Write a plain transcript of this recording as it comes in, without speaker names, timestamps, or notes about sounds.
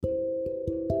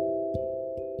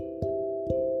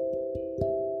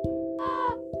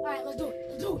Alright, let's do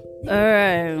it.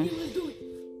 Alright.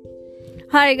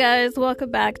 Hi guys,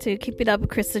 welcome back to Keep It Up with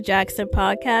Krista Jackson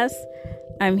podcast.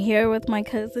 I'm here with my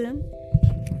cousin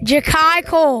Jakai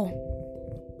Cole.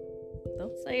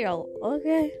 Don't say y'all.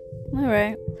 Okay.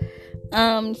 Alright.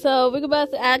 So we're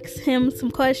about to ask him some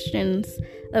questions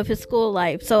of his school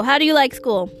life. So how do you like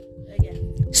school?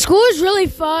 School is really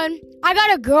fun. I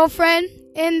got a girlfriend,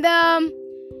 and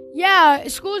yeah,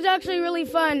 school is actually really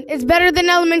fun. It's better than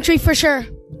elementary for sure.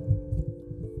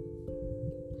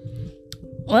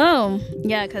 Well,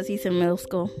 yeah, because he's in middle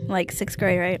school, like 6th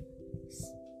grade, right?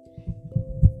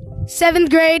 7th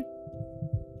grade.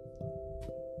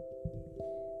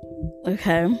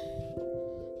 Okay.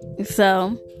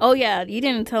 So, oh yeah, you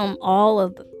didn't tell him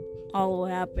all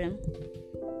what happened.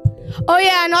 Oh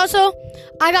yeah, and also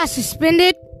I got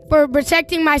suspended for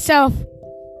protecting myself.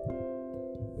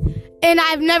 And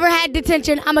I've never had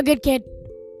detention. I'm a good kid.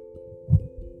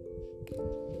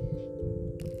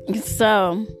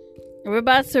 So, we're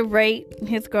about to rate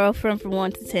his girlfriend from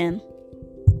 1 to 10.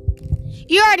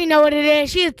 You already know what it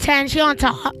is. She's 10. She on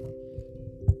top.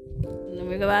 And then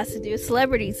we're about to do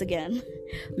celebrities again.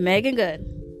 Megan Good.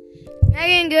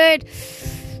 Megan Good.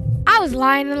 I was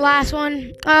lying in the last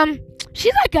one.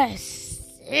 She's like a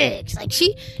 6. Like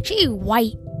she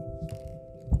white.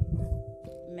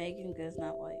 Megan Good's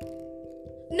not white.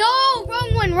 No,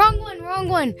 wrong one. Wrong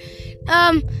one.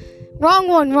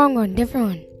 Different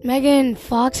one. Megan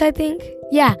Fox, I think.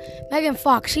 Yeah, Megan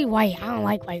Fox. She white. I don't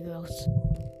like white girls.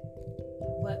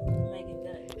 What? Megan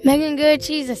Good. Megan Good.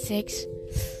 She's a 6.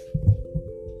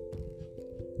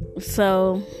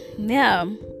 So, yeah.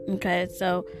 Okay,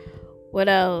 so what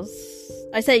else?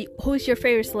 I say, who's your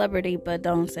favorite celebrity, but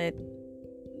don't say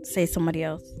somebody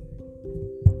else.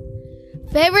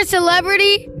 Favorite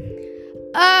celebrity?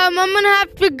 I'm gonna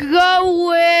have to go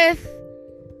with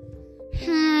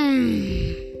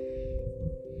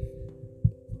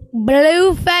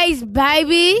Blueface,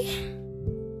 baby.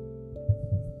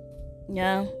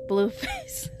 Yeah,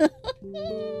 Blueface.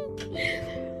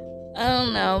 I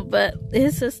don't know, but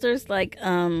his sister's like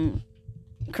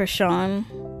Krishan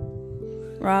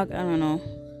Rock. I don't know.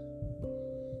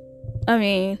 I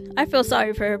mean, I feel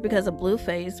sorry for her because of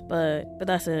Blueface, but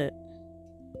that's it.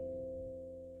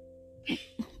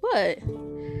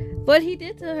 What he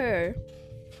did to her?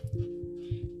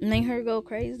 Made her go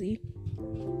crazy.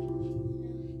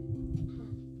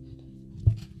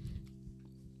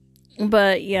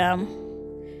 But yeah.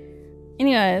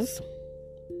 Anyways,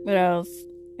 what else?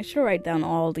 I should write down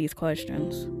all these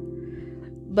questions.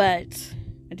 But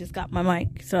I just got my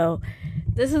mic. So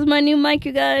this is my new mic,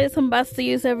 you guys. I'm about to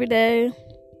use every day.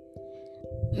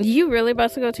 You really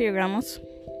about to go to your grandma's?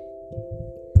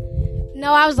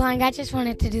 No, I was lying. I just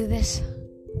wanted to do this.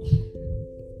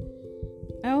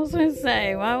 I was going to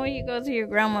say, why would you go to your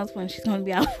grandma's when she's going to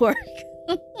be out of work?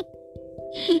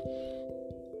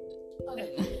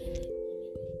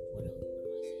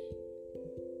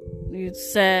 You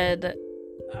said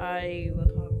I will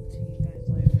talk to you guys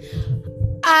later.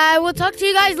 I will talk to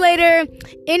you guys later.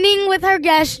 Ending with our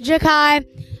guest, Jakai.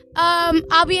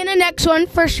 I'll be in the next one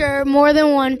for sure. More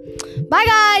than one. Bye,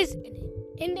 guys.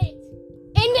 End dates,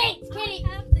 Kitty. I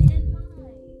have to end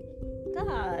mine.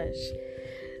 Gosh.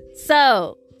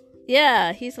 So,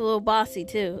 yeah, he's a little bossy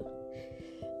too.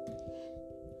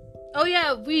 Oh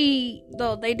yeah,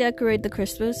 they decorate the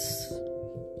Christmas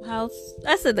house.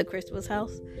 I said the Christmas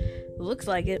house. It looks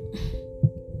like it.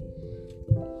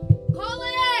 Call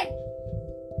it!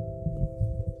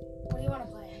 What do you want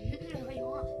to play? What do you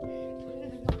want?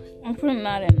 I'm putting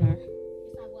that in there.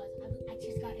 I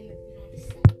just got in the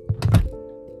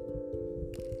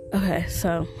Okay,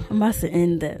 so I'm about to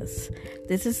end this.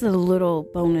 This is a little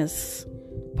bonus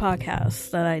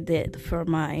podcast that I did for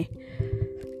my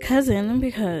cousin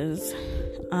because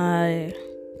I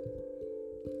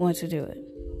want to do it.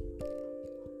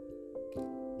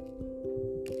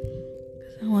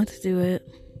 I want to do it.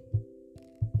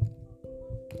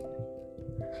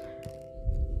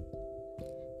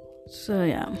 So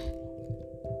yeah.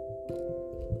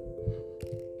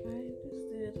 I just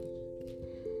did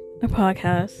a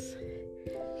podcast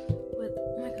with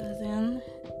my cousin.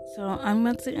 So I'm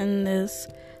about to end this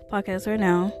podcast right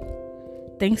now.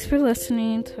 Thanks for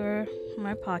listening to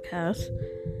my podcast.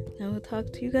 And we'll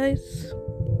talk to you guys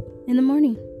in the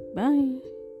morning. Bye.